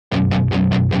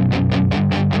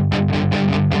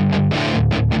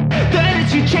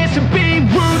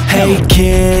Hey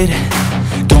kid,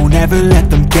 don't ever let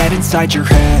them get inside your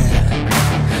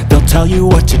head. They'll tell you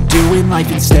what to do in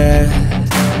life instead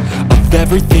of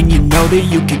everything you know that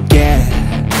you could get.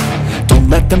 Don't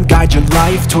let them guide your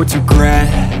life towards regret.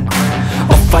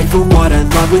 I'll fight for what I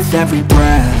love with every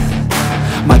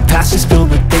breath. My past is filled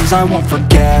with things I won't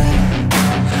forget.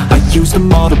 I use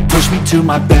them all to push me to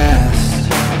my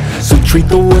best. So treat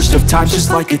the worst of times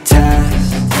just like a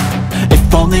test.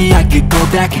 If only I could go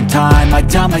back in time, I'd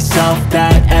tell myself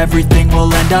that everything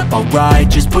will end up alright.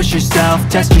 Just push yourself,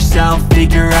 test yourself,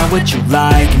 figure out what you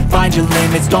like, and find your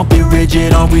limits, don't be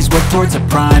rigid, always work towards a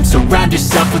prime. Surround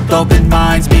yourself with open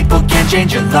minds, people can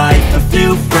change your life. A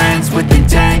few friends with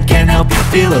intent can help you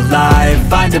feel alive.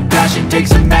 Find a passion, take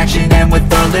some action, and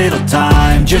with a little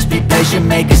time, just be patient,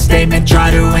 make a statement,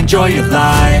 try to enjoy your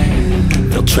life.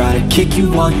 They'll try to kick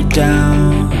you while you're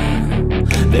down.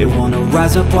 They wanna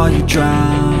rise up while you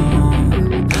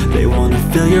drown. They wanna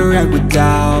fill your head with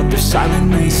doubt. They're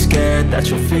silently scared that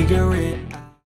you'll figure it out.